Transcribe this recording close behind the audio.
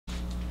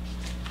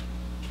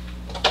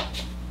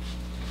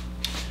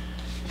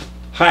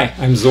Hi,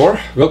 I'm Zor.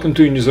 Welcome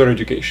to Unizor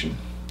Education.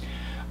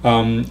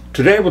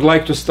 Today I would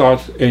like to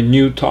start a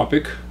new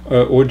topic,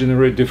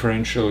 ordinary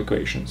differential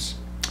equations.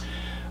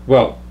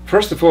 Well,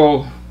 first of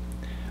all,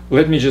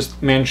 let me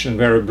just mention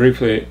very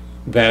briefly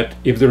that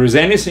if there is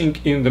anything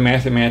in the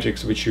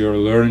mathematics which you are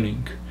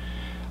learning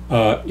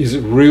is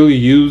really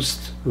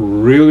used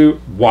really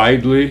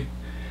widely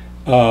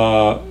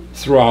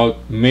throughout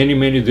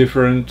many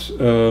different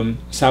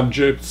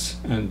subjects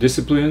and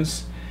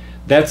disciplines,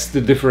 that's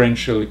the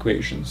differential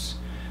equations.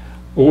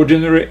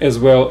 Ordinary as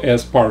well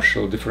as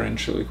partial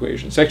differential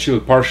equations. Actually,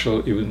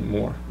 partial even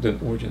more than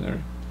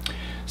ordinary.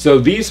 So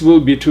these will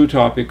be two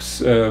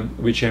topics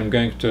which I'm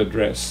going to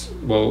address.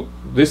 Well,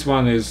 this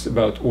one is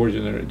about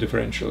ordinary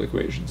differential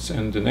equations,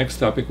 and the next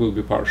topic will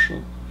be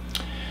partial.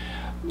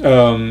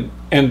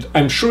 And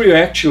I'm sure you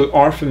actually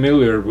are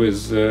familiar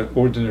with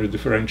ordinary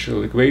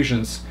differential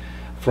equations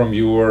from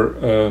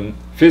your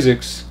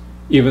physics,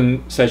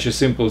 even such a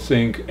simple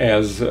thing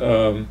as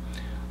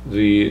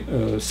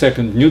the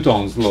second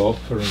Newton's law,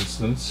 for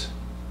instance,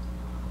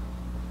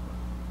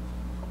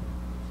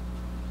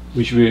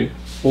 which we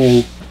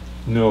all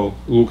know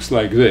looks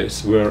like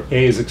this, where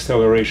A is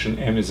acceleration,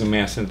 m is a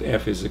mass, and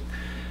F is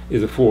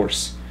a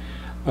force.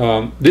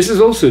 This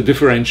is also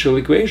differential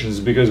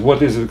equations, because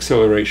what is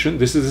acceleration?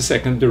 This is the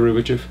second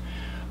derivative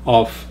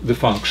of the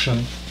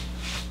function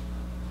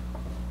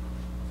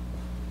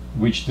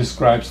which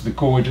describes the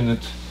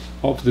coordinate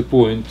of the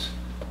point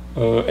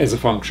as a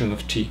function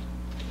of t,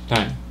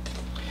 time.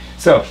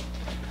 So,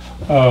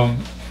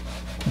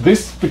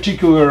 this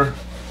particular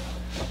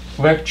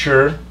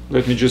lecture,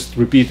 let me just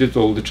repeat it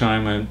all the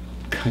time, I'm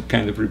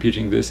kind of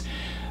repeating this,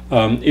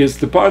 is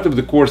the part of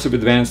the course of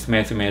advanced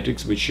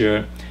mathematics which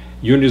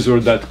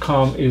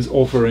Unizor.com is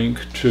offering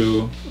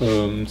to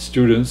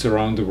students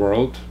around the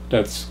world.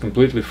 That's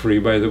completely free,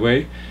 by the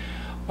way.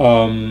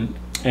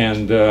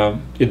 And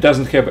it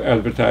doesn't have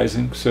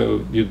advertising,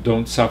 so you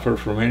don't suffer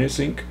from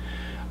anything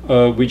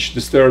which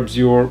disturbs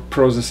your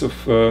process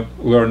of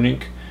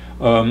learning.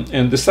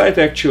 And the site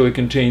actually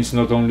contains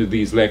not only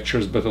these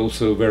lectures, but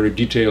also very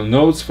detailed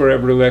notes for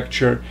every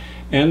lecture,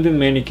 and in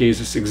many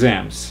cases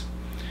exams.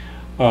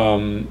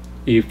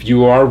 If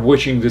you are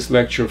watching this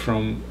lecture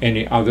from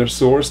any other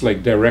source,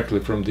 like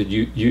directly from the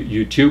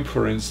YouTube,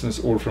 for instance,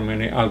 or from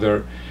any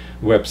other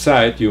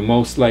website, you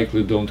most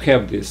likely don't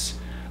have this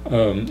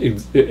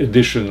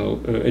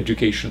additional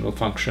educational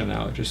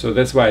functionality. So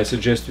that's why I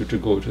suggest you to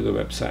go to the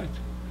website.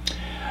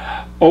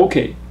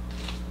 Okay.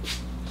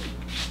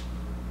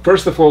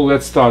 First of all,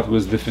 let's start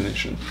with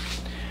definition.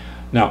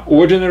 Now,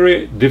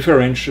 ordinary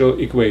differential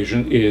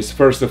equation is,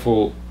 first of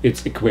all,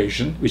 its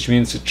equation, which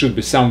means it should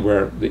be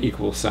somewhere the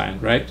equal sign,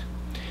 right?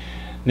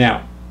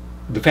 Now,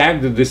 the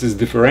fact that this is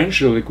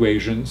differential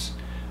equations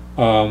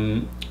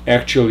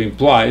actually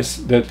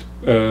implies that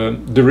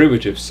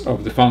derivatives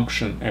of the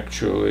function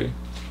actually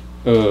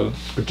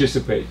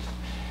participate.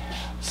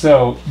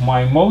 So,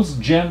 my most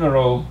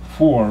general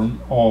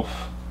form of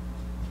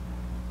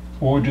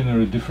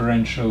ordinary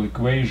differential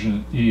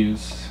equation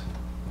is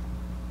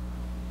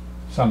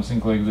something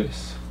like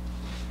this.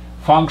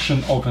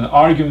 Function of an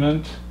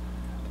argument,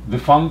 the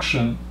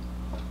function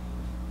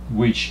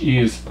which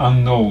is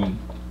unknown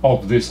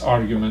of this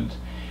argument,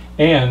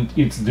 and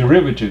its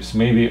derivatives,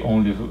 maybe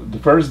only the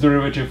first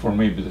derivative, or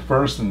maybe the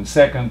first and the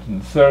second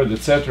and the third,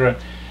 etc.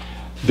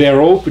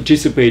 They're all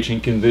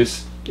participating in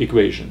this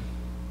equation.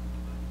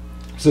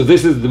 So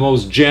this is the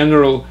most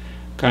general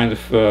kind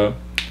of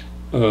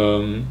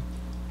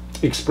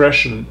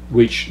expression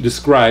which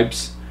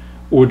describes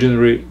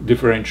ordinary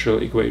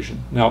differential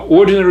equation. Now,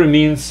 ordinary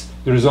means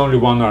there is only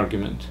one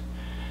argument.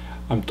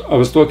 I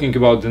was talking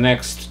about the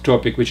next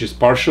topic, which is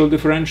partial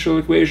differential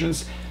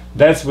equations.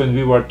 That's when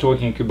we were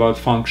talking about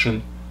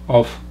function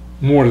of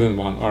more than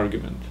one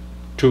argument,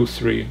 2,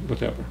 3,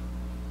 whatever.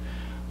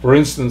 For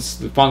instance,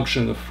 the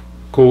function of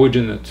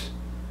coordinate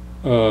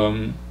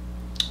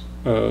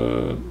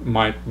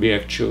might be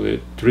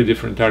actually 3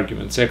 different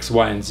arguments, x,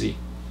 y, and z,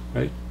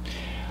 right?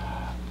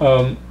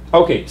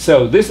 Okay,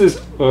 so this is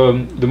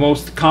the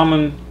most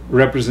common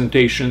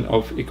representation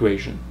of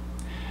equation,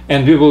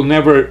 and we will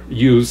never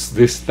use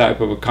this type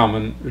of a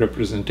common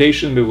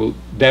representation. We will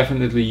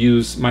definitely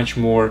use much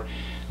more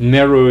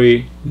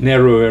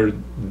narrower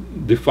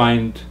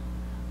defined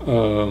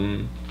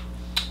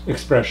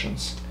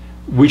expressions,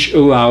 which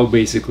allow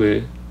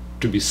basically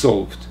to be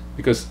solved,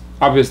 because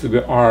obviously we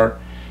are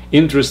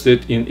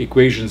interested in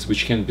equations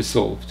which can be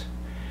solved.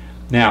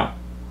 Now,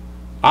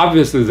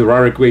 obviously, there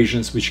are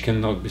equations which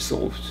cannot be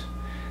solved.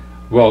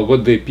 Well,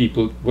 what do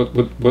people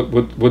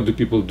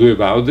do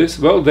about this?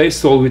 Well, they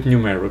solve it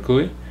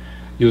numerically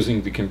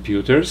using the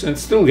computers and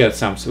still get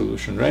some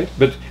solution, right?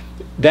 But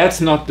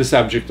that's not the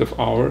subject of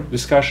our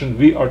discussion.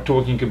 We are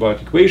talking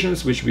about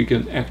equations which we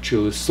can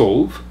actually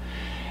solve,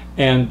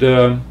 and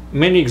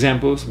many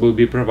examples will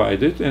be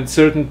provided, and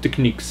certain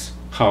techniques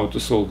how to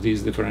solve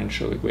these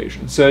differential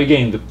equations. So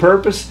again, the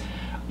purpose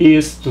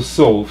is to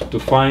solve, to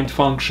find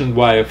function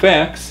y of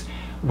x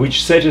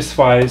which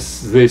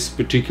satisfies this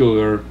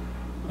particular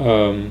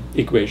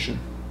equation.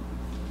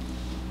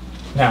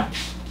 Now,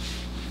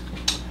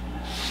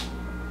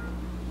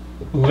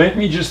 let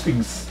me just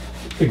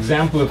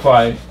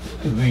exemplify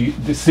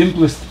the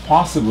simplest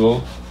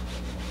possible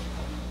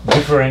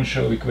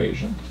differential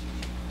equation.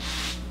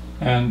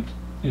 And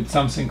it's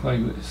something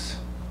like this.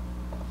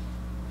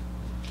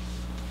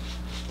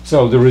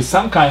 So there is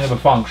some kind of a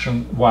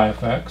function y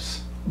of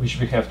x, which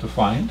we have to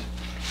find.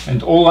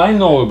 And all I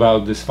know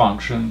about this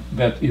function,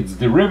 that its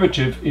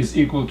derivative is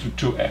equal to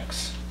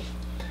 2x.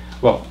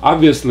 Well,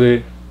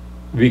 obviously,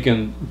 we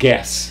can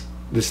guess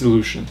the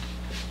solution.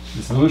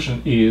 The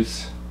solution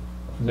is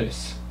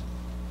this.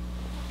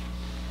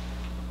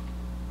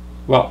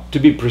 Well, to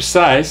be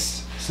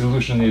precise,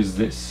 solution is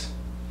this,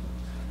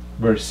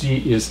 where c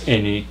is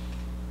any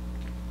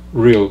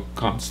real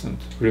constant,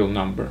 real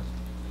number,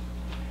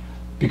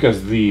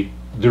 because the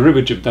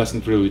derivative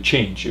doesn't really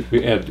change if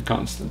we add the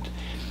constant.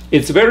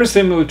 It's very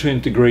similar to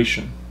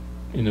integration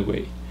in a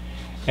way.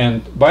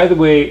 And by the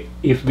way,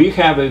 if we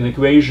have an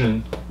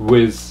equation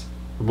with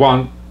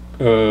one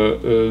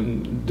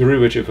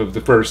derivative of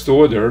the first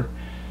order,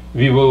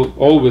 we will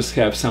always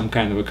have some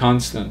kind of a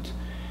constant,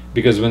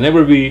 because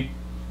whenever we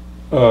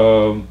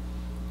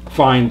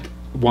find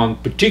one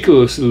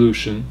particular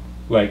solution,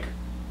 like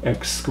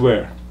x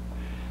squared,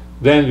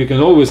 then we can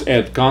always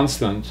add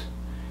constant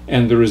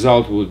and the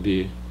result would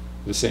be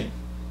the same.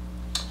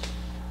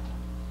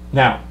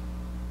 Now,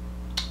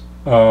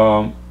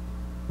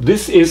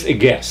 this is a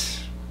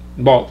guess.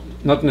 Well,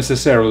 not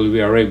necessarily we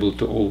are able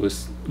to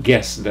always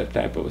guess that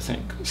type of a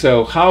thing.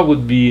 So how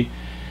would you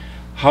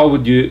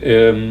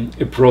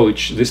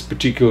approach this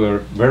particular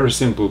very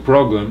simple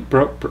problem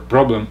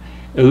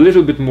a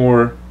little bit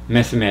more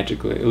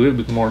mathematically, a little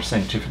bit more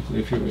scientifically,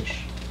 if you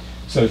wish?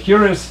 So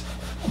here is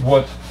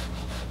what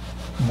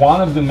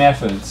one of the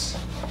methods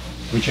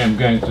which I'm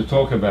going to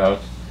talk about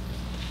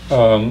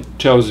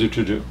tells you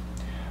to do.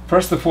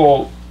 First of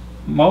all,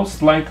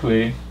 most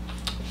likely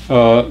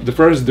the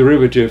first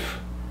derivative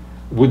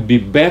would be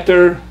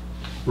better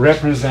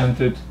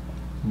represented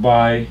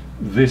by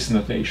this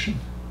notation,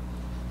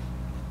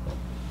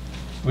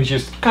 which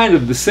is kind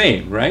of the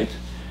same, right?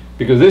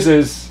 Because this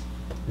is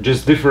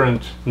just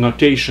different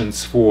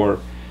notations for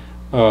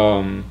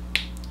the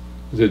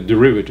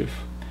derivative.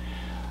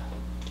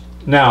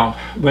 Now,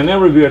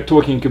 whenever we are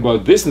talking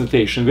about this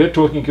notation, we are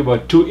talking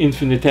about two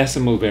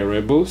infinitesimal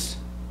variables,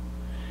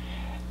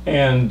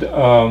 and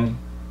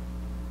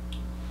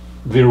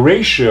the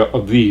ratio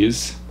of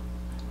these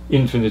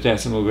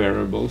infinitesimal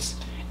variables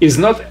is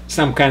not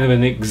some kind of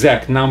an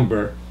exact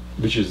number,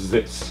 which is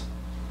this.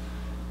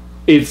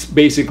 It's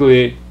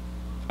basically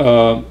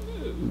the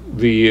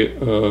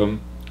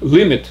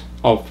limit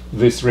of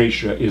this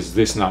ratio is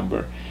this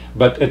number.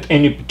 But at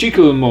any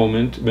particular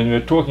moment, when we're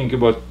talking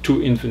about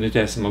two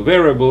infinitesimal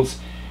variables,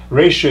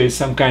 ratio is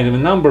some kind of a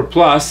number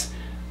plus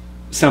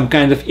some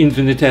kind of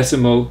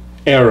infinitesimal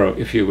error,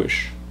 if you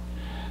wish.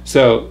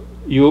 So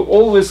you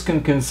always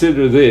can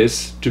consider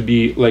this to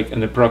be like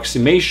an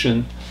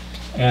approximation,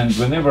 and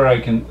whenever I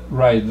can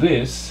write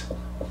this,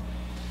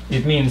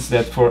 it means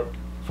that for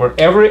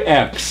every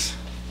x,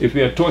 if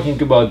we are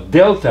talking about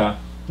delta,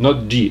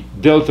 not d,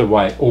 delta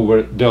y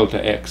over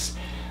delta x,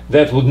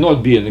 that would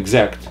not be an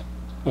exact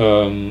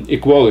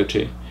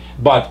equality,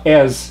 but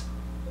as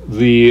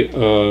the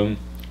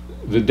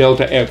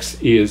delta x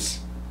is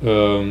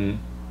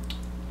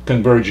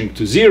converging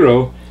to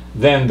 0,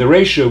 then the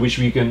ratio which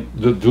we can,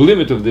 the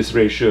limit of this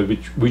ratio,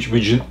 which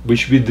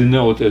we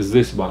denote as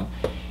this one,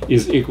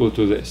 is equal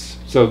to this.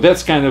 So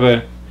that's kind of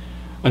a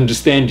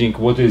understanding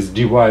what is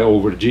dy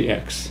over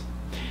dx.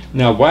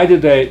 Now, why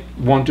did I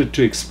wanted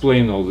to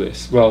explain all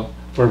this? Well,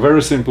 for a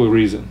very simple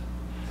reason.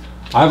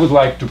 I would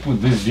like to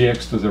put this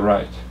dx to the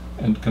right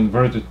and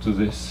convert it to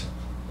this.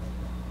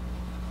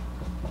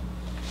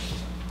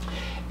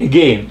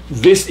 Again,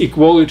 this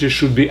equality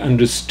should be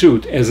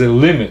understood as a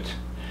limit.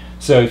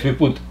 So if you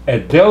put a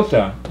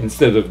delta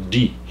instead of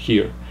d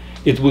here,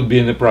 it would be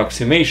an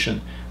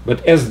approximation.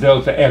 But as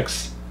delta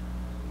x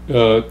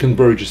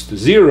converges to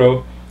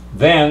 0,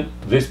 then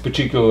this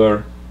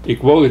particular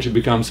equality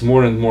becomes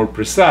more and more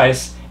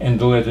precise, and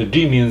the letter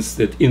d means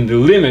that in the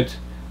limit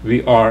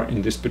we are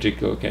in this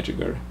particular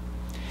category.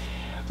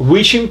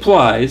 Which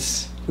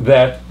implies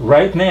that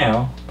right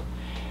now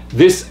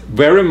this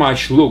very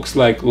much looks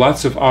like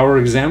lots of our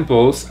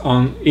examples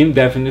on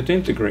indefinite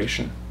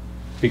integration,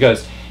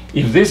 because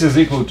if this is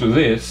equal to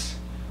this,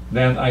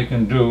 then I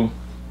can do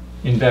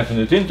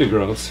indefinite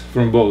integrals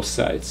from both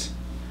sides,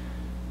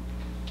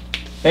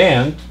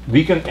 and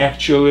we can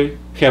actually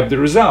have the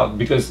result,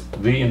 because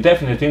the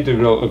indefinite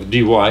integral of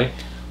dy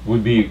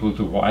would be equal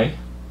to y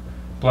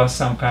plus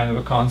some kind of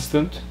a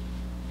constant.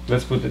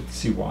 Let's put it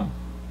c1,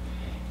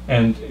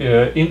 and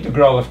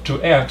integral of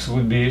 2x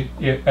would be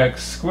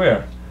x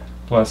squared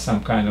plus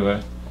some kind of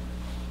a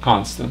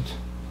constant,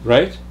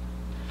 right?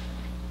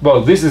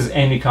 Well, this is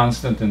any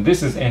constant and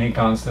this is any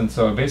constant,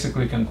 so I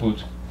basically can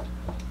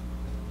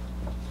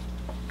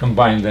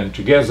combine them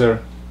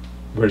together,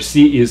 where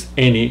c is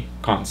any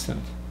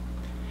constant.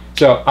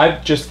 So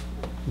I've just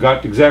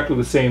got exactly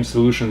the same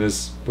solution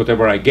as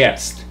whatever I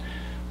guessed,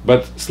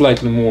 but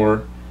slightly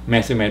more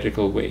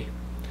mathematical way.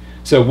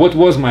 So what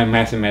was my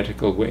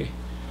mathematical way?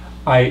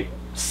 I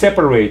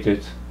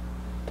separated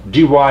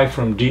dy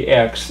from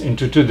dx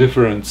into two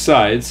different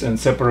sides and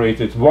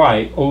separated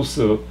y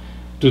also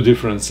to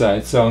different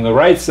sides. So on the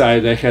right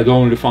side I had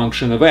only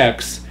function of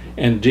x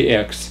and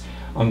dx.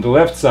 On the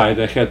left side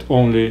I had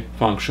only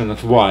function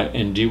of y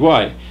and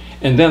dy.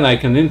 And then I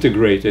can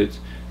integrate it,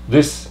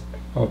 this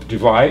of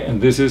dy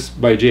and this is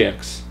by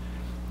dx,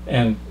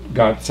 and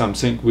got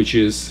something which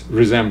is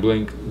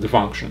resembling the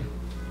function.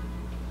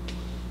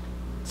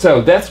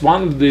 So that's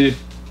one of the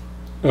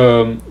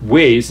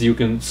ways you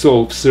can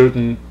solve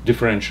certain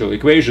differential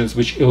equations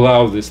which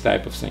allow this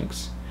type of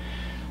things.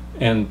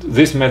 And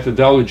this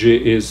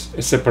methodology is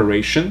a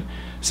separation.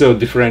 So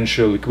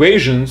differential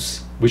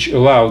equations which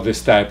allow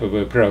this type of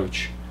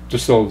approach to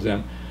solve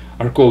them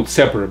are called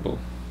separable.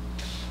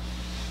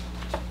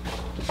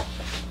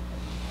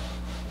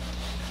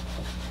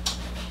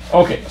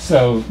 Okay,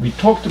 so we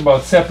talked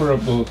about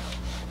separable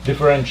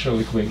differential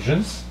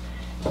equations,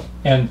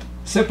 and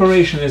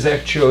separation is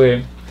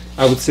actually,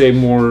 I would say,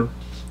 more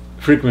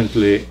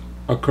frequently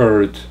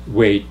occurred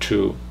way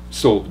to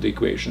solve the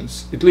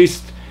equations, at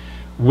least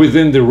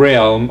within the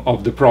realm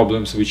of the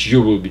problems which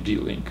you will be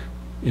dealing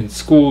in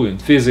school, in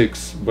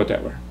physics,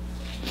 whatever.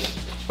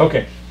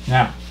 Okay,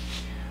 now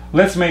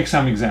let's make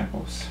some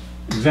examples.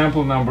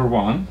 Example number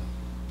 1,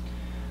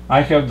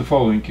 I have the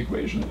following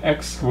equation: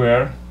 x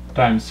squared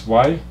times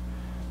y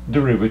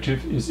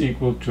derivative is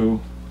equal to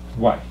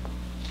y.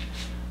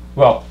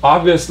 Well,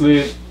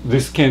 obviously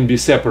this can be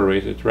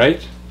separated,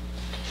 right?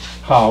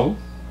 How?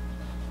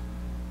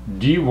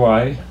 dy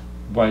by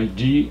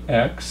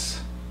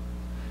dx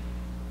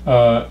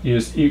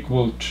is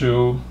equal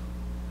to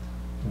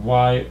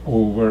y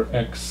over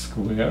x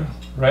squared,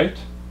 right?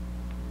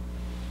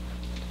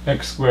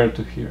 X squared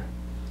to here.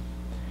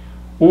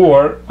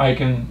 Or I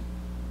can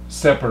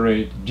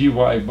separate dy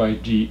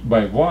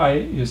by y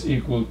is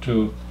equal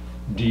to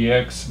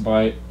dx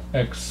by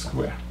x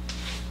squared,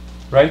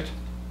 right?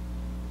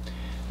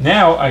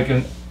 Now I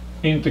can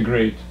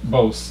integrate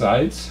both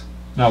sides.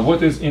 Now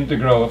what is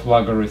integral of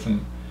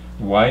logarithm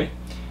y?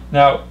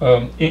 Now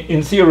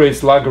in theory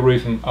it's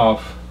logarithm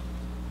of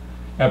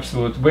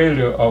absolute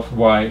value of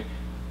y,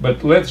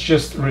 but let's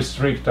just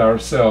restrict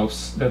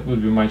ourselves. That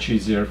would be much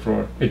easier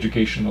for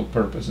educational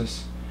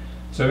purposes.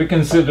 So we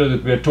consider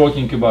that we are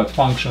talking about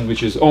function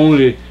which is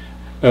only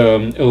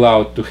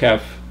allowed to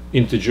have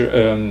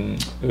integer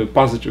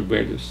positive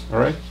values. All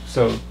right,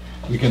 so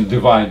we can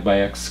divide by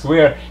x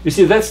squared. You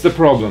see, that's the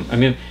problem. I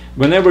mean,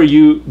 whenever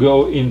you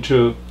go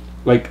into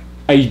like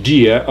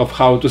idea of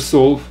how to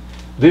solve,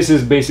 this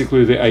is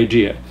basically the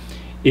idea.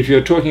 If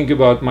you're talking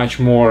about much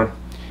more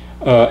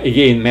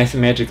again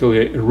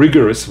mathematically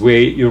rigorous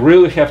way, you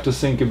really have to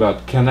think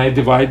about, can I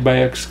divide by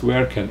x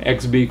squared, can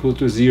x be equal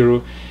to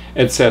 0,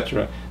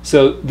 etc.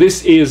 So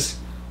this is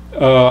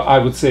I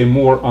would say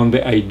more on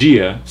the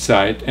idea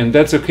side, and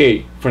that's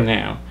okay for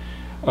now.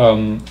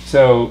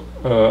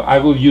 I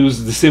will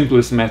use the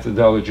simplest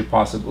methodology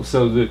possible.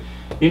 So the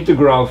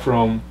integral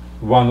from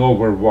 1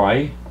 over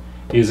y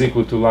is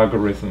equal to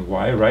logarithm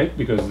y, right?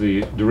 Because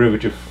the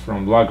derivative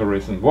from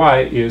logarithm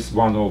y is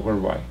 1 over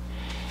y.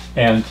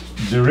 And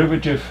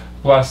derivative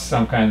plus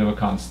some kind of a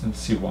constant,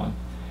 c1.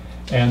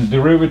 And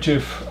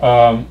derivative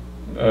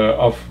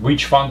of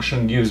which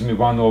function gives me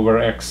 1 over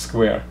x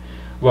squared?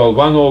 Well,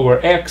 1 over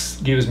x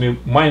gives me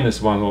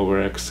minus 1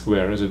 over x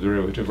squared as a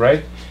derivative,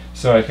 right?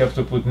 So I have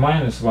to put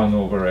minus 1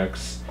 over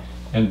x,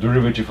 and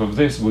derivative of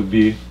this would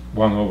be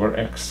 1 over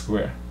x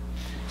squared.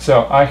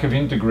 So I have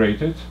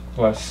integrated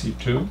plus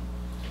c2,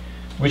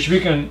 which we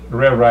can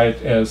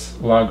rewrite as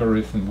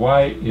logarithm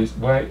y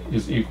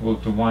is equal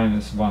to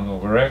minus 1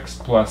 over x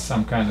plus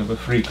some kind of a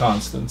free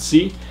constant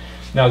c.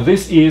 Now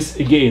this is,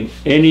 again,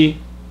 any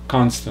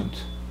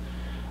constant.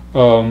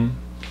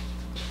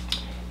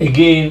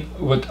 Again,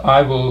 what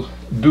I will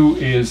do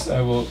is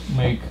I will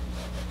make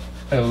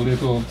a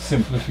little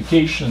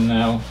simplification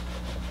now,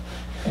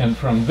 and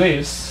from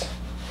this,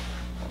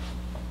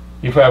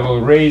 if I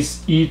will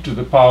raise e to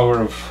the power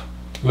of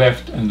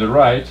left and the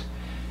right,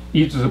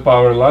 e to the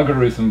power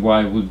logarithm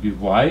y would be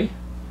y,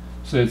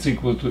 so it's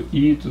equal to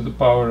e to the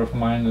power of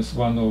minus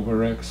 1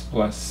 over x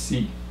plus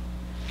c,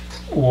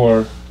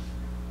 or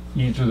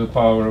e to the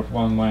power of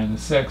 1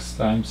 minus x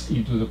times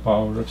e to the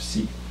power of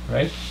c,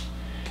 right?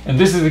 And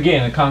this is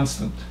again a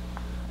constant,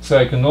 so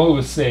I can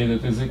always say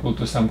that it's equal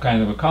to some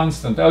kind of a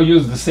constant. I'll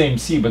use the same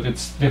c, but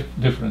it's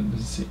different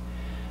than c.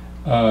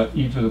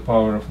 E to the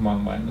power of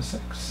 1 minus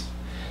x.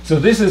 So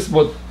this is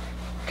what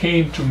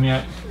came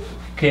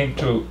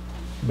to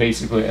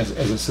basically as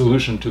a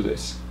solution to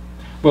this.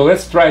 Well,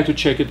 let's try to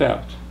check it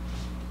out.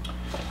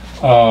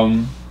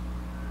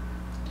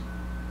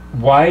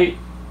 Y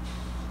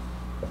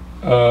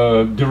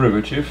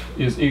derivative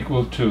is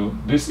equal to,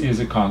 this is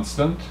a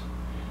constant,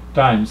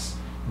 times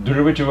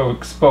derivative of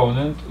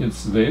exponent,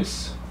 it's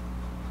this,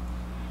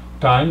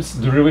 times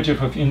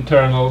derivative of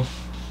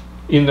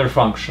inner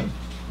function,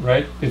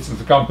 right? It's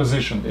the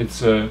composition,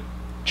 it's a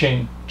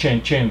chain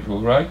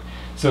rule, right?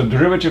 So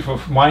derivative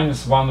of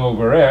minus 1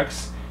 over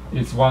x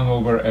it's 1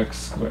 over x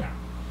squared,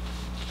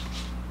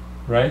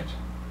 right?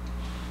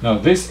 Now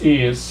this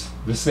is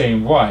the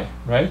same y,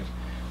 right?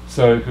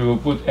 So if we will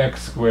put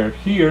x squared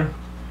here,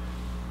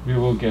 we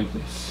will get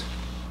this.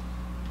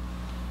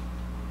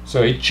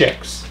 So it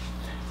checks.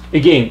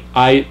 Again,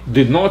 I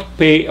did not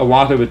pay a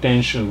lot of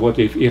attention what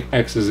if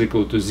x is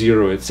equal to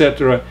 0,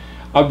 etc.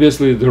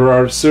 Obviously there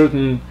are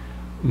certain,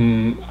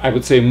 I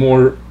would say,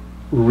 more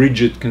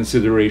rigid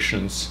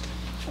considerations,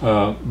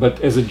 but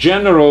as a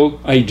general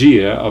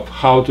idea of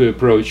how to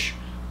approach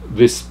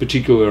this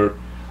particular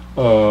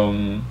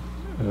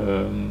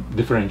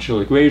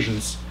differential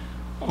equations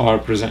are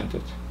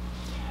presented.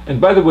 And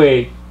by the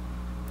way,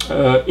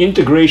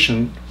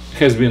 integration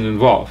has been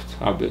involved,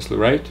 obviously,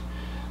 right?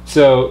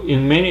 So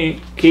in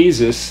many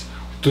cases,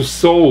 to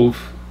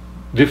solve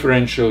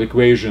differential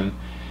equation,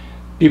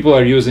 people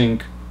are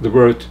using the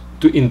word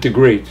to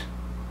integrate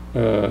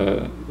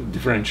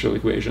differential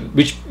equation,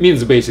 which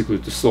means basically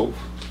to solve,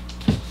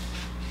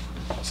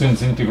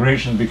 since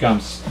integration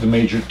becomes the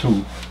major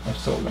tool of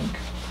solving.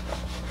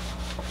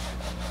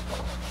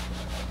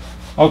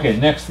 Okay,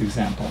 next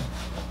example.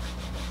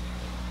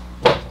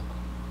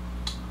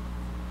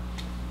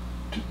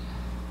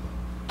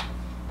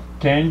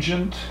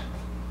 Tangent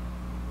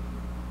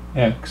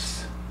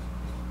x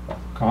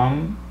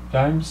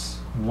times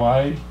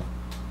y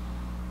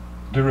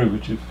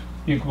derivative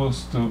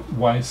equals to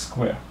y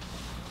squared.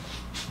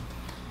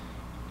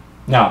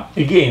 Now,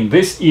 again,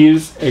 this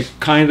is a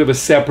kind of a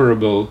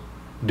separable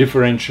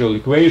differential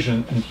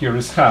equation, and here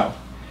is how.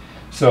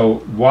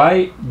 So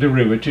y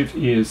derivative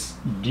is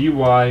dy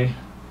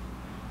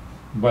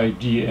by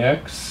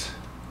dx.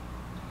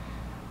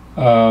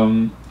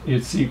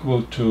 It's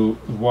equal to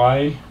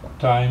y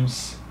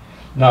times,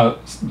 now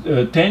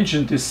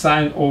tangent is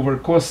sine over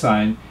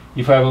cosine.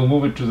 If I will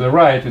move it to the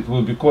right, it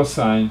will be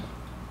cosine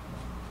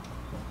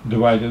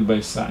divided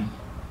by sine,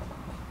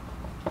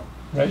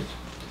 right?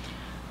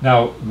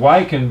 Now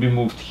y can be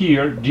moved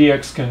here,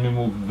 dx can be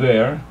moved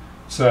there,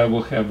 so I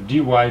will have dy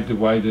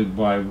divided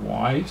by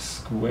y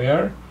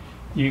squared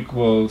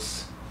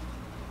equals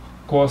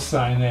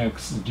cosine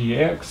x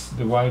dx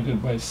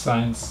divided by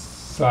sine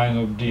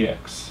of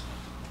dx.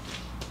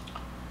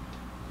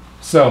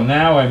 So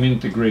now I'm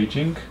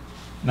integrating.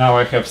 Now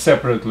I have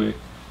separately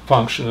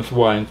function of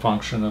y and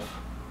function of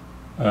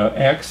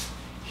x.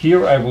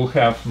 Here I will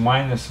have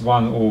minus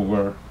 1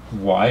 over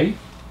y,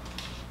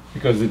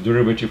 because the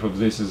derivative of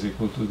this is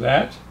equal to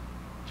that.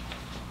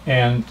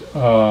 And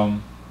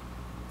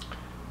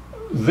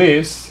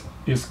this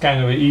is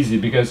kind of easy,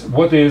 because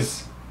what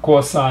is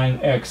cosine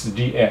x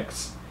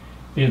dx?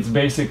 It's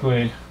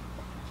basically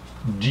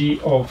d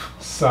of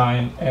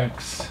sine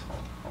x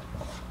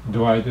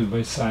divided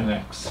by sine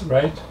x,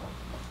 right?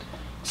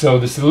 So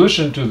the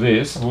solution to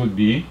this would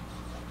be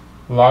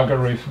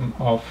logarithm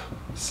of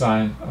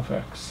sine of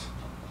x.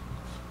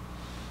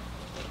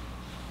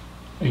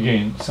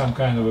 Again, some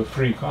kind of a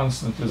free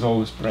constant is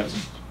always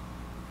present.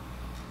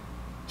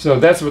 So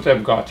that's what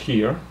I've got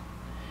here.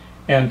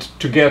 And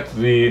to get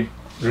the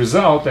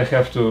result, I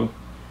have to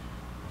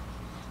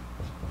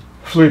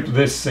flip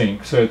this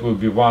thing. So it will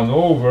be 1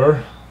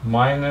 over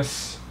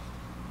minus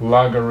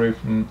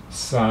logarithm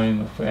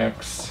sine of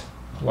x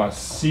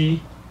plus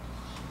c.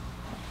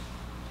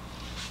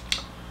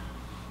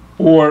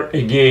 Or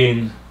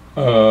again,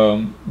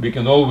 we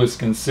can always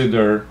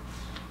consider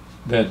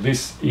that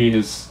this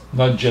is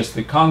not just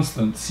a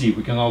constant c.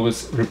 We can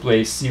always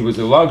replace c with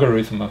a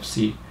logarithm of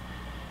c.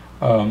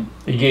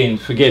 Again,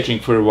 forgetting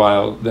for a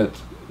while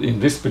that in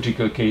this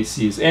particular case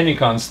c is any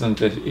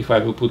constant. If I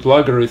will put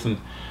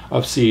logarithm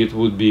of c, it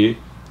would be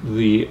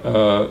the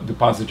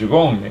positive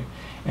only.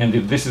 And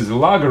if this is a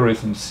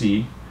logarithm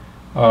c,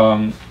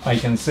 I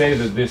can say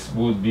that this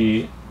would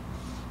be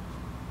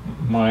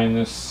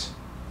minus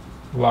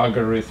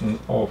logarithm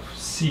of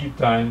c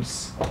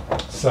times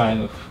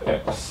sine of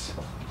x,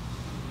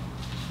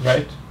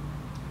 right?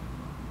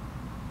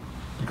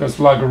 Because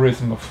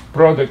logarithm of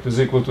product is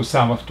equal to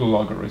sum of two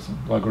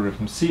logarithms,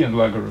 logarithm c and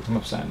logarithm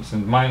of sinus,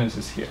 and minus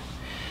is here.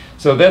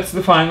 So that's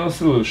the final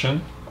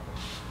solution.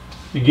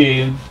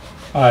 Again,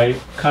 I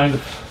kind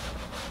of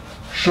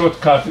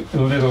shortcut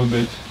a little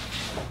bit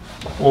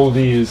all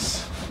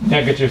these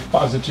negative,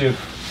 positive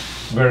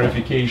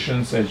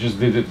verifications. I just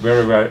did it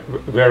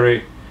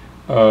very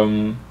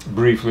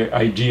briefly,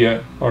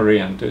 idea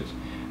oriented.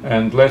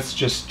 And let's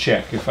just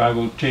check. If I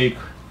will take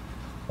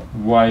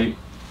y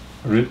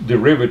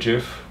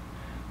derivative,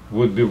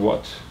 would be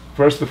what?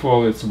 First of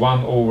all, it's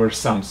 1 over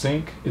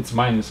something. It's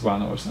minus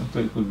 1 over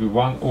something. It would be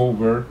 1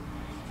 over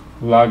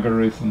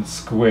logarithm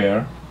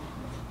square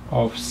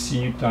of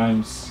c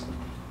times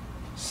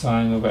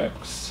sine of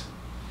x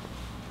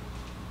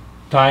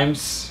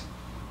times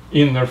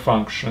inner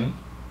function.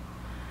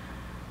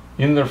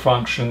 Inner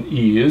function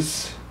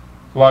is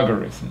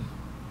logarithm.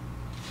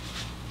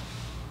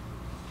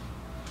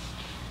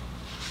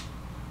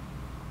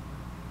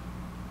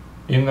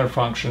 Inner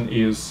function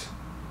is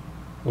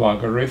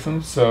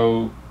logarithm,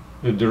 so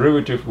the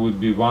derivative would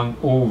be 1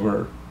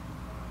 over.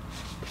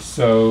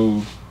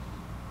 So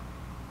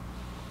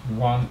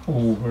 1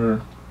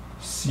 over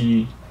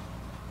c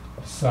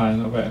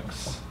sine of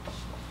x,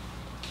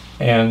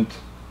 and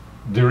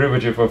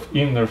derivative of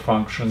inner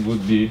function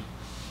would be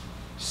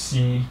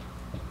c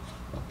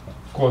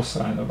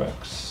cosine of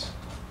x.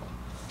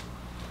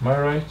 Am I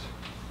right?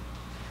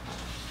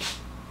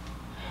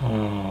 I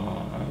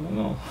don't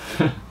know.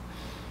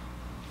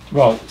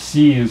 Well,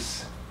 c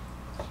is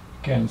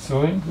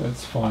canceling,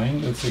 that's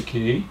fine, that's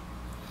okay.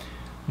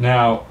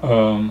 Now,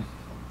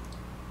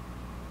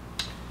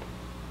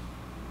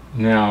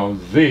 now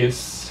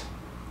this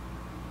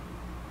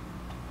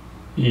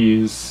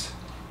is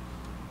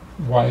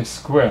y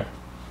square,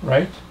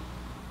 right?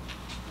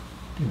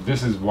 If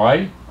this is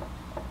y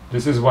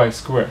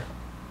square.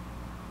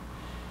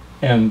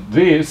 And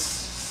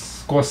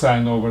this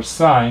cosine over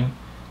sine,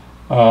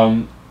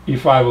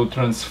 if I will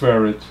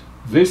transfer it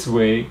this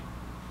way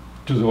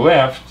to the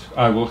left,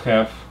 I will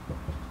have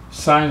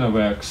sine of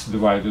x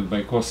divided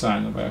by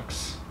cosine of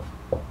x,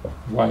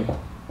 y,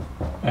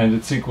 and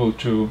it's equal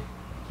to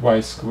y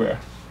square.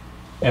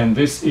 And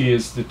this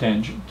is the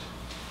tangent.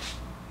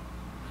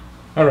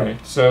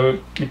 Alright, so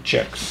it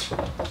checks.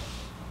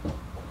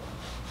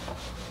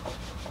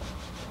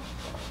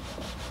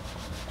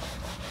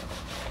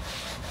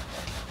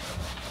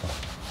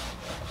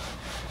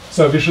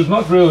 So we should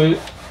not really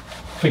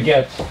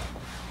forget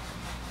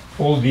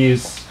all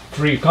these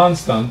three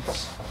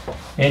constants,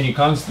 any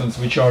constants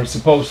which are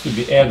supposed to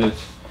be added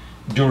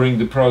during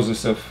the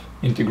process of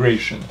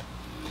integration.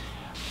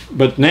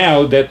 But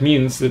now that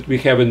means that we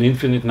have an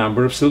infinite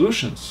number of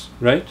solutions,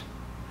 right?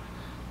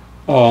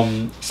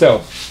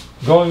 So,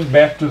 going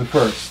back to the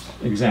first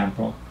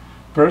example.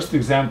 First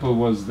example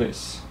was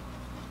this.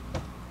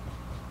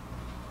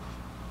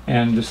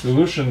 And the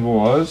solution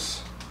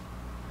was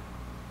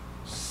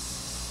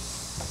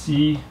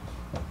c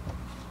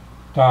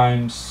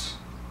times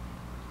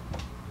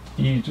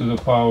e to the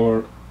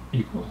power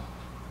equal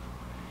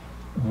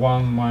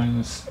 1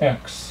 minus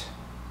x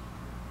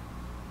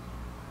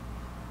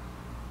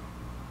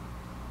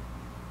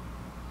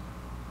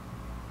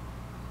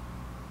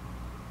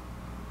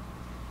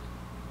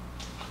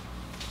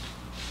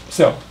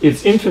so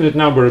it's infinite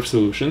number of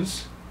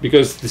solutions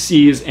because the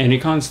c is any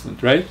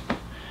constant, right?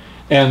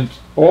 And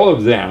all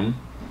of them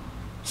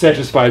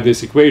satisfy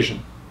this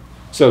equation.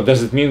 So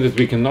does it mean that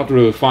we cannot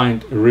really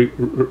find a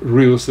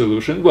real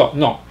solution? Well,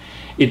 no.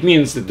 It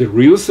means that the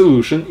real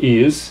solution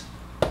is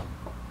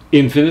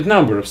infinite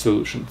number of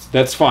solutions.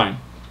 That's fine.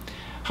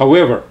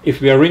 However, if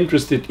we are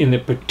interested in a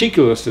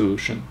particular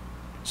solution,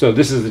 so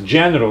this is a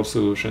general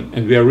solution,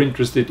 and we are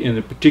interested in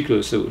a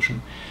particular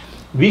solution,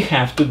 we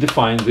have to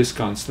define this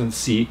constant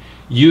c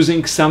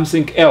using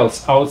something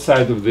else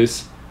outside of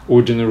this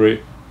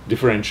ordinary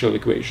differential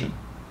equation.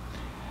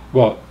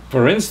 Well,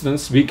 for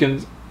instance, we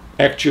can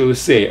actually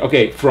say,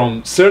 okay,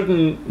 from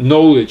certain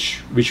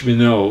knowledge which we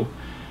know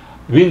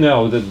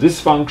that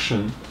this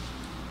function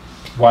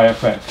y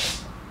of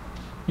x,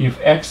 if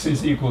x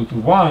is equal to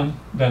 1,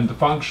 then the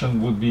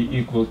function would be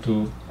equal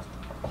to,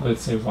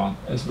 let's say, 1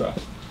 as well.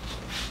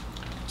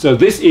 So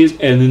this is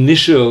an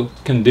initial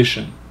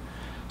condition.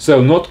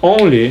 So not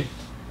only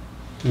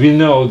we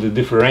know the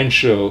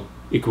differential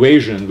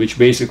equation, which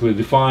basically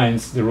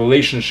defines the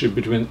relationship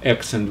between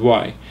x and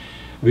y,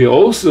 we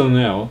also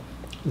know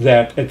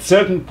that at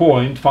certain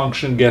point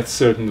function gets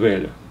certain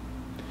value.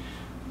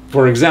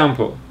 For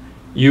example,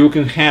 you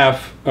can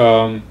have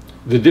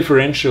the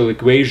differential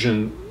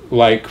equation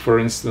like, for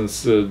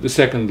instance, the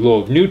second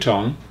law of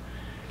Newton,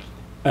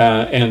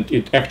 and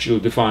it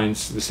actually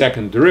defines the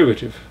second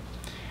derivative.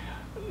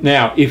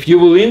 Now, if you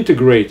will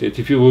integrate it,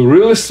 if you will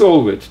really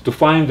solve it to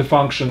find the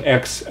function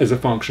x as a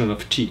function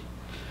of t,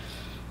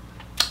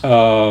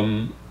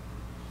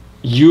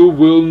 you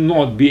will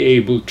not be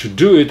able to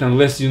do it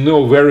unless you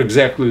know where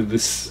exactly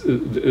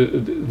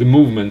the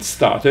movement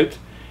started,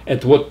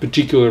 at what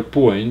particular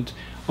point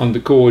on the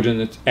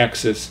coordinate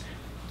axis,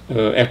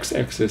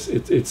 x-axis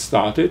it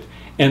started,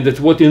 and at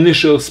what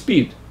initial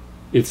speed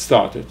it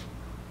started.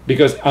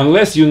 Because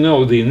unless you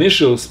know the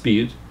initial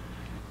speed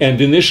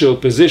and initial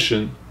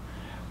position,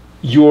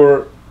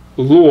 your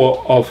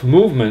law of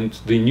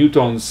movement, the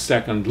Newton's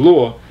second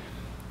law,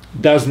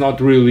 does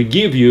not really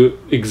give you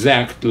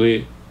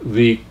exactly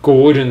the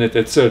coordinate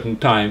at certain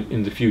time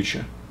in the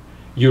future.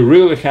 You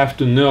really have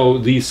to know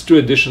these two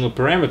additional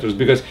parameters,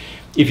 because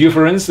if you,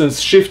 for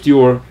instance, shift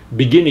your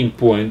beginning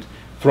point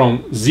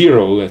from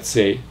 0, let's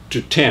say,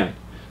 to 10,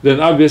 then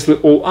obviously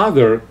all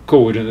other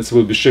coordinates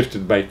will be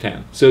shifted by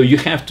 10. So you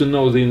have to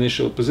know the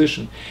initial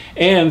position.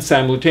 And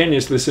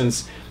simultaneously,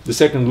 since the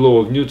second law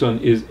of Newton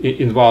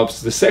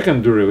involves the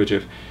second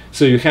derivative,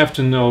 so you have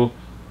to know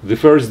the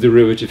first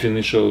derivative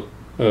initial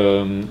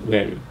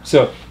value.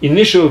 So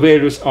initial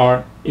values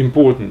are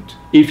important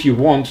if you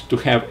want to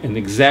have an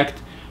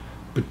exact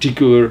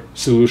particular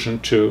solution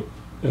to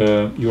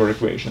your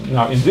equation.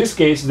 Now in this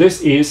case,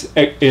 this is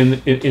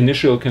an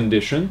initial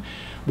condition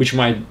which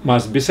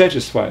must be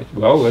satisfied.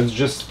 Well, let's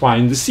just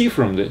find the c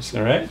from this,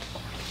 all right?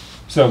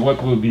 So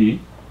what will be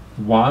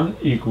 1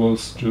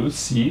 equals to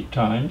c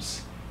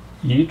times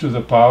e to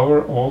the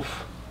power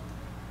of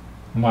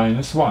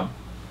minus 1.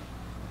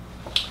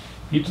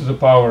 e to the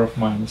power of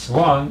minus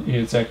 1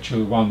 is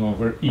actually 1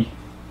 over e,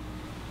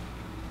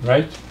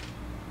 right?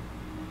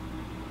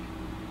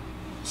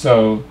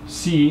 So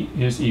c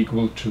is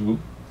equal to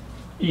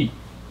e.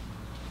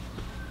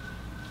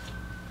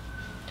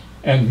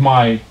 And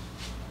my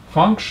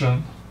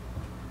function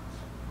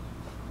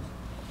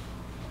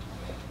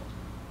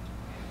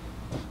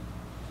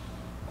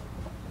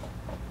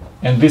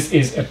and this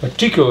is a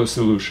particular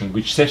solution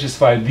which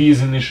satisfies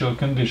these initial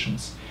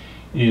conditions,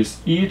 is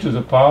e to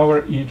the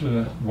power e to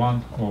the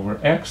 1 over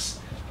x,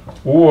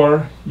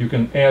 or you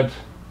can add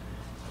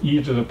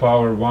e to the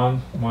power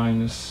 1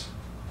 minus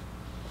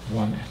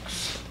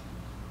 1x,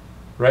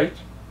 right?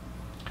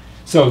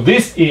 So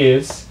this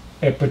is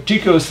a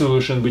particular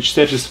solution which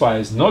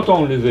satisfies not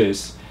only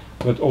this,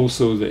 but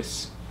also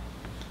this.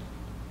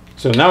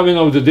 So now we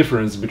know the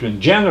difference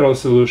between general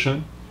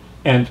solution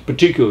and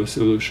particular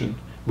solution,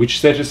 which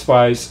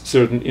satisfies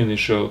certain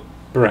initial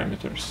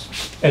parameters.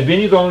 And we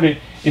need only,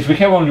 if we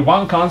have only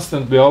one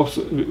constant, we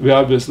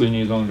obviously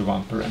need only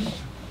one parameter.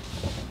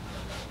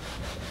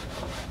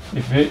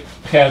 If we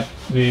had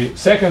the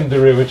second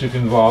derivative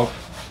involved,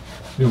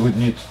 we would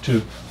need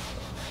two.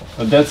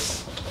 But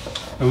that's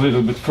a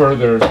little bit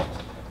further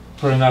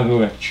for another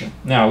lecture.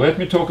 Now let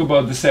me talk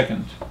about the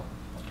second.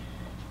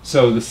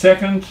 So the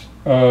second,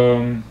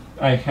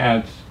 I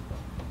had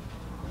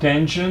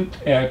tangent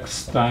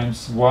x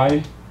times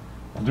y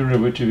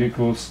derivative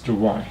equals to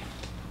y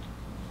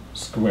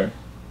squared.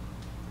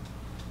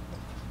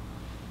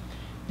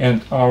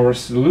 And our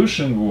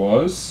solution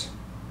was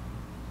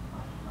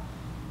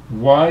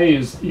y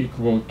is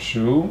equal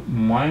to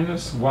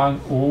minus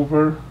 1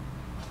 over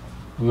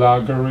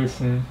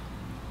logarithm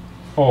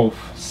of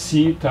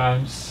c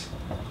times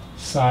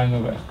sine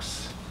of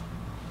x.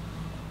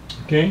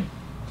 Okay?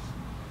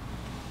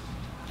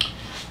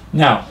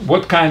 Now,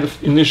 what kind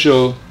of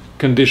initial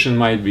condition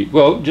might be?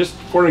 Well, just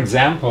for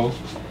example,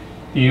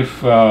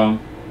 if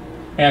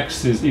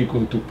x is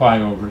equal to pi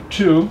over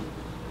 2,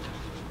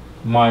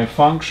 my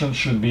function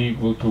should be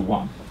equal to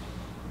 1.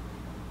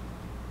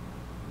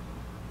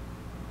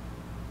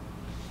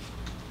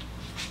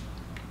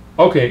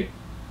 Okay,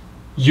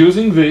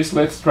 using this,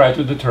 let's try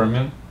to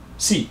determine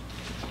c.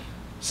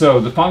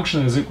 So the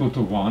function is equal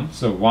to 1,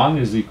 so 1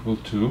 is equal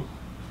to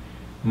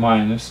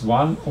minus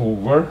 1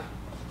 over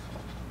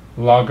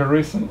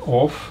logarithm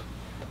of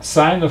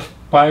sine of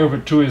pi over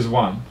 2 is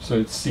 1, so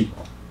it's c.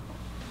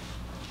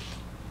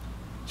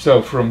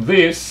 So from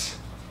this,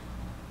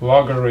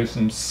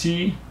 logarithm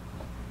c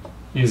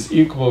is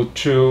equal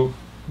to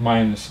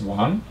minus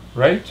 1,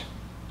 right?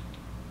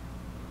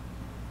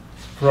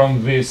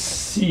 From this,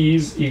 c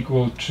is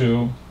equal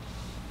to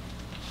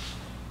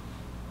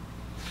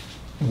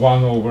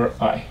 1 over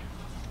I.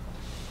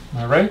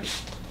 All right?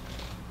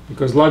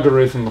 Because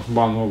logarithm of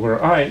 1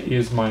 over I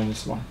is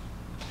minus 1.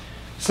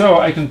 So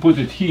I can put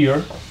it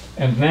here,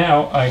 and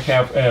now I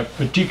have a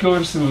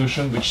particular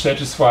solution which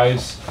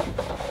satisfies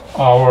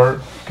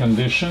our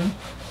condition,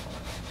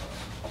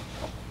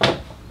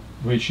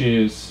 which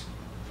is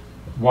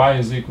y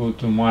is equal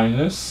to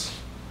minus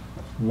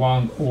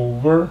 1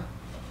 over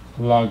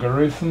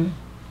logarithm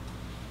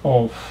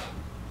of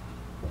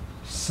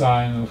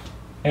sine of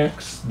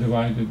x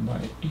divided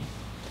by e.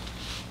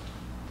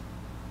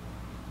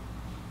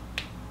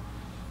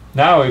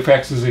 Now if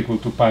x is equal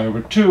to pi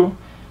over 2,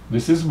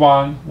 this is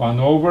 1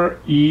 over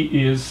e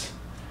is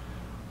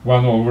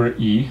 1 over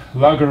e.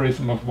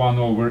 Logarithm of 1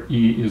 over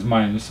e is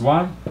minus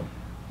 1,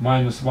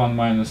 minus 1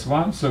 minus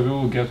 1, so we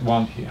will get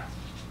 1 here.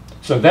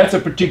 So that's a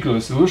particular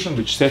solution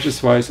which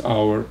satisfies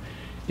our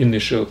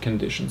initial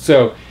condition.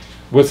 So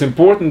what's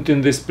important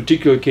in this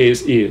particular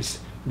case is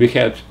we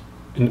had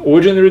an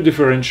ordinary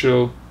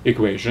differential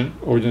equation.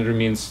 Ordinary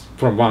means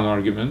from one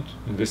argument.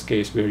 In this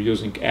case we are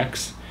using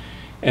x,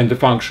 and the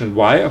function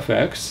y of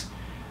x.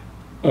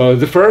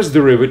 The first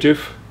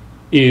derivative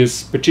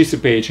is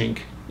participating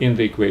in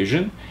the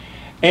equation,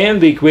 and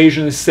the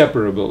equation is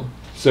separable.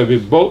 So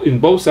in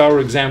both our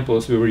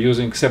examples we were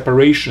using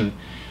separation,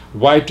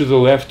 y to the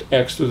left,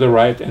 x to the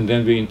right, and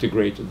then we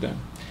integrated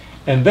them.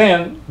 And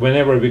then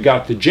whenever we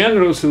got the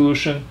general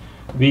solution,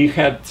 we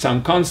had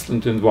some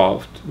constant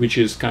involved, which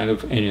is kind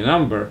of any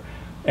number,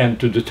 and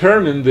to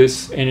determine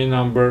this any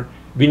number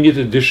we need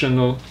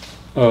additional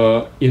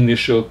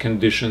initial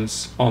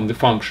conditions on the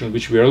function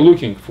which we are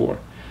looking for.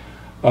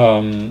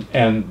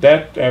 And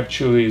that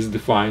actually is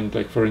defined,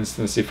 like for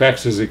instance, if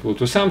x is equal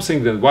to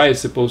something, then y is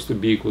supposed to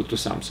be equal to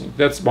something.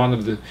 That's one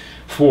of the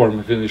form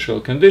of initial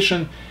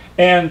condition,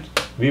 and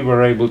we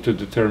were able to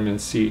determine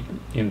c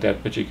in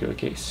that particular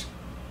case.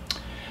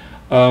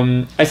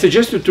 I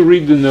suggest you to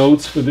read the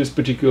notes for this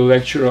particular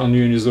lecture on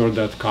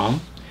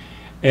unizor.com,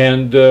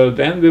 and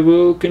then we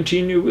will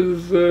continue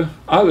with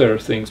other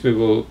things. We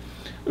will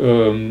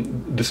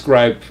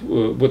describe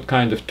what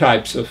kind of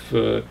types of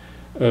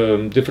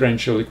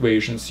differential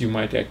equations you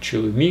might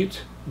actually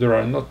meet. There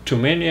are not too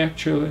many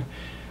actually,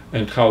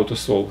 and how to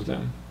solve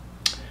them.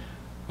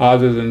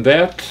 Other than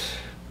that,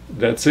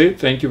 that's it.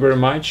 Thank you very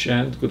much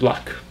and good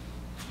luck.